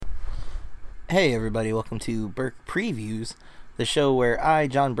Hey everybody, welcome to Burke Previews, the show where I,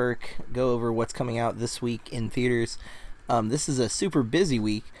 John Burke, go over what's coming out this week in theaters. This is a super busy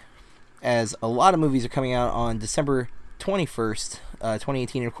week as a lot of movies are coming out on December 21st,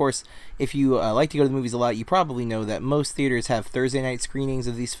 2018. And of course, if you like to go to the movies a lot, you probably know that most theaters have Thursday night screenings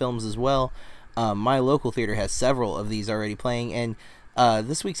of these films as well. My local theater has several of these already playing, and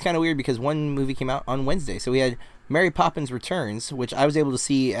this week's kind of weird because one movie came out on Wednesday. So we had Mary Poppins Returns, which I was able to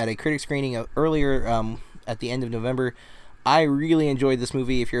see at a critic screening earlier at the end of November. I really enjoyed this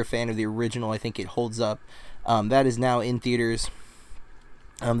movie. If you're a fan of the original, I think it holds up. That is now in theaters.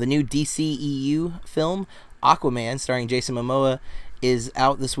 The new DCEU film, Aquaman, starring Jason Momoa, is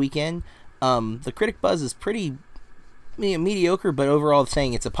out this weekend. The critic buzz is pretty mediocre, but overall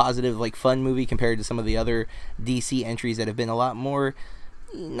saying it's a positive, fun movie compared to some of the other DC entries that have been a lot more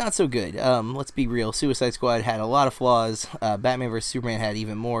not so good. Let's be real. Suicide Squad had a lot of flaws. Batman vs. Superman had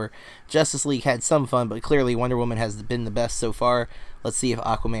even more. Justice League had some fun, but clearly Wonder Woman has been the best so far. Let's see if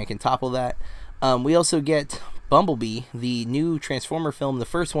Aquaman can topple that. We also get Bumblebee, the new Transformer film, the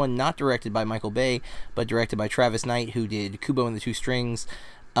first one not directed by Michael Bay, but directed by Travis Knight, who did Kubo and the Two Strings,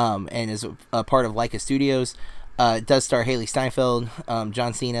 and is a part of Laika Studios. It does star Haley Steinfeld,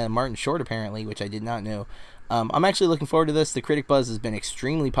 John Cena, Martin Short apparently, which I did not know. I'm actually looking forward to this. The critic buzz has been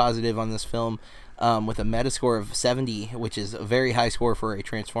extremely positive on this film, with a Metascore of 70, which is a very high score for a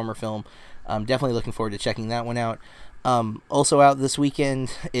Transformer film. I'm definitely looking forward to checking that one out. Also out this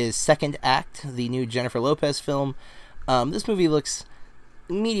weekend is Second Act, the new Jennifer Lopez film. This movie looks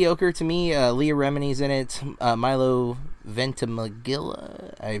mediocre to me. Leah Remini's in it. Milo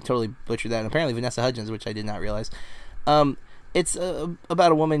Ventimiglia. I totally butchered that. And apparently Vanessa Hudgens, which I did not realize. It's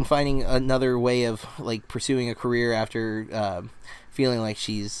about a woman finding another way of pursuing a career after feeling like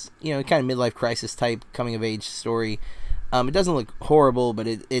she's kind of midlife crisis type coming of age story. It doesn't look horrible, but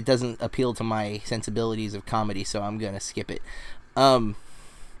it doesn't appeal to my sensibilities of comedy, so I'm gonna skip it. And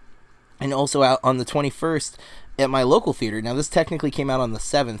also out on the 21st at my local theater. Now this technically came out on the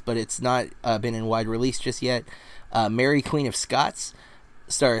 7th, but it's not been in wide release just yet. Mary Queen of Scots,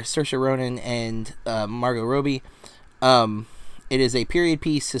 star Saoirse Ronan and Margot Robbie. It is a period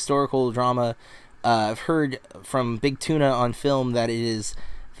piece historical drama. I've heard from Big Tuna on Film that it is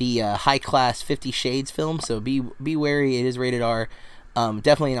the high-class 50 Shades film, so be wary. It is rated R.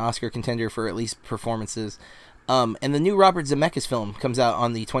 Definitely an Oscar contender for at least performances. And the new Robert Zemeckis film comes out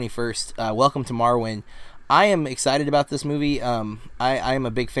on the 21st, Welcome to Marwen. I am excited about this movie. I am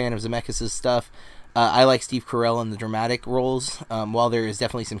a big fan of Zemeckis' stuff. I like Steve Carell in the dramatic roles. While there is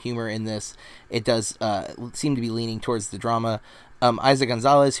definitely some humor in this, it does seem to be leaning towards the drama. Isaac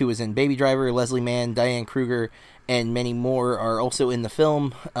Gonzalez, who was in Baby Driver, Leslie Mann, Diane Kruger, and many more are also in the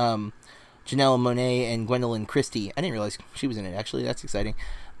film. Janelle Monáe and Gwendolyn Christie. I didn't realize she was in it, actually. That's exciting.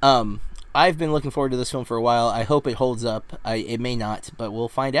 I've been looking forward to this film for a while. I hope it holds up. It may not, but we'll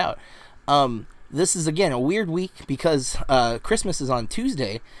find out. This is, again, a weird week because Christmas is on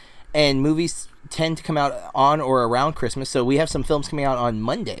Tuesday, and movies tend to come out on or around Christmas. So we have some films coming out on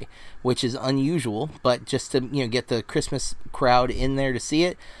Monday, which is unusual, but just to get the Christmas crowd in there to see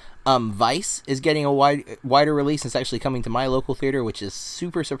it. Vice is getting a wider release. It's actually coming to my local theater, which is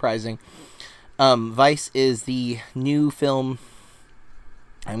super surprising. Vice is the new film.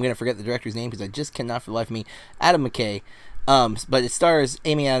 I'm going to forget the director's name because I just cannot for the life of me. Adam McKay. But it stars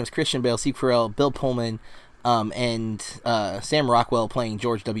Amy Adams, Christian Bale, Steve Carell, Bill Pullman, and Sam Rockwell playing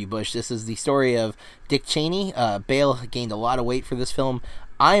George W. Bush. This is the story of Dick Cheney. Bale gained a lot of weight for this film.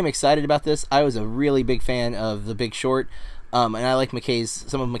 I am excited about this. I was a really big fan of The Big Short, and I like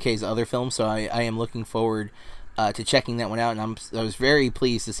some of McKay's other films, so I am looking forward to checking that one out, and I was very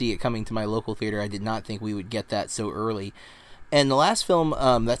pleased to see it coming to my local theater. I did not think we would get that so early. And the last film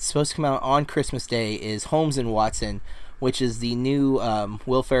that's supposed to come out on Christmas Day is Holmes and Watson, which is the new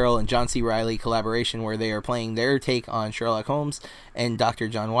Will Ferrell and John C. Reilly collaboration where they are playing their take on Sherlock Holmes and Dr.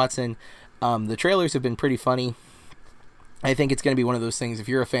 John Watson. The trailers have been pretty funny. I think it's going to be one of those things, if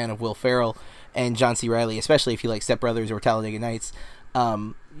you're a fan of Will Ferrell and John C. Reilly, especially if you like Step Brothers or Talladega Nights,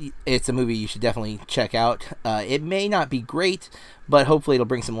 it's a movie you should definitely check out. It may not be great, but hopefully it'll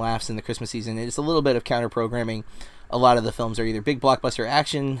bring some laughs in the Christmas season. It's a little bit of counter-programming. A lot of the films are either big blockbuster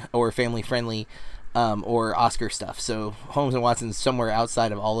action or family-friendly, or Oscar stuff. So Holmes and Watson's somewhere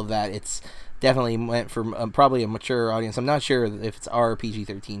outside of all of that. It's definitely meant for probably a mature audience. I'm not sure if it's R or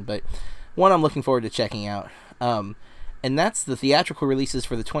PG-13, but one I'm looking forward to checking out. And that's the theatrical releases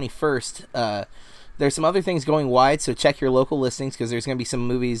for the 21st. There's some other things going wide, so check your local listings because there's going to be some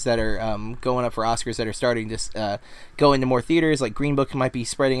movies that are going up for Oscars that are starting to go into more theaters. Like Green Book might be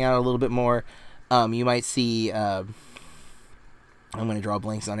spreading out a little bit more. You might see... I'm going to draw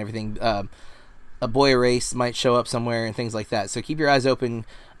blanks on everything. a Boy Erased might show up somewhere and things like that. So keep your eyes open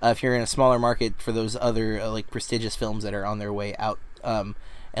if you're in a smaller market for those other like prestigious films that are on their way out. And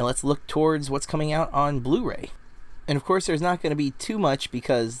let's look towards what's coming out on Blu-ray. And of course, there's not going to be too much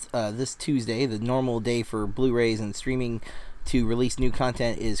because this Tuesday, the normal day for Blu-rays and streaming to release new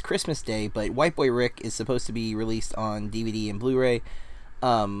content, is Christmas Day. But White Boy Rick is supposed to be released on DVD and Blu-ray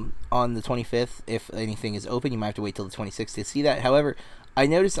on the 25th. If anything is open, you might have to wait till the 26th to see that. However, I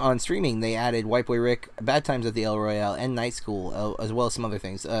noticed on streaming they added White Boy Rick, Bad Times at the El Royale, and Night School, as well as some other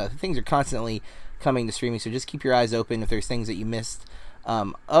things. Things are constantly coming to streaming, so just keep your eyes open if there's things that you missed.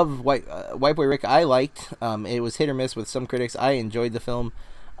 Of White Boy Rick, I liked. It was hit or miss with some critics. I enjoyed the film.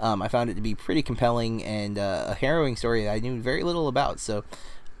 I found it to be pretty compelling and a harrowing story that I knew very little about. So,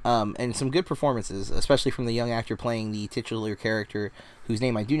 and some good performances, especially from the young actor playing the titular character, whose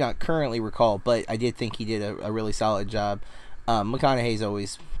name I do not currently recall, but I did think he did a really solid job. McConaughey's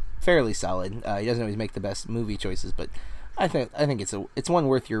always fairly solid. He doesn't always make the best movie choices, but I think it's one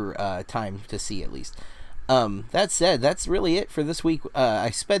worth your time to see at least. That said, that's really it for this week.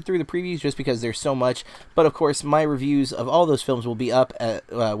 I sped through the previews just because there's so much, but of course my reviews of all those films will be up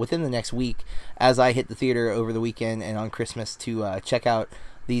within the next week as I hit the theater over the weekend and on Christmas to check out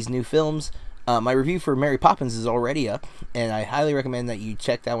these new films. My review for Mary Poppins is already up, and I highly recommend that you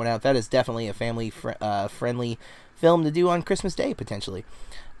check that one out. That is definitely a family friendly film to do on Christmas Day, potentially.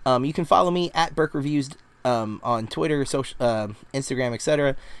 You can follow me at Burke Reviews on Twitter, social, Instagram,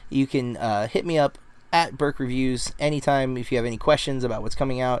 etc. You can hit me up at Burke Reviews anytime if you have any questions about what's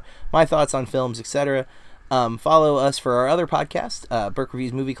coming out, my thoughts on films, etc. Follow us for our other podcast, Burke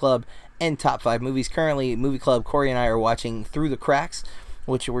Reviews Movie Club and Top 5 Movies. Currently, Movie Club, Corey and I are watching Through the Cracks,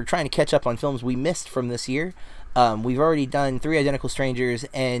 which we're trying to catch up on films we missed from this year. We've already done 3 Identical Strangers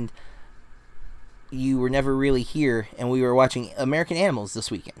and You Were Never Really Here, and we were watching American Animals this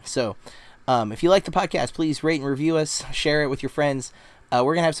weekend. So if you like the podcast, please rate and review us, share it with your friends.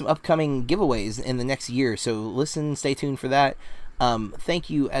 We're going to have some upcoming giveaways in the next year, so stay tuned for that. Thank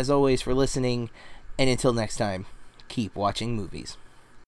you, as always, for listening, and until next time, keep watching movies.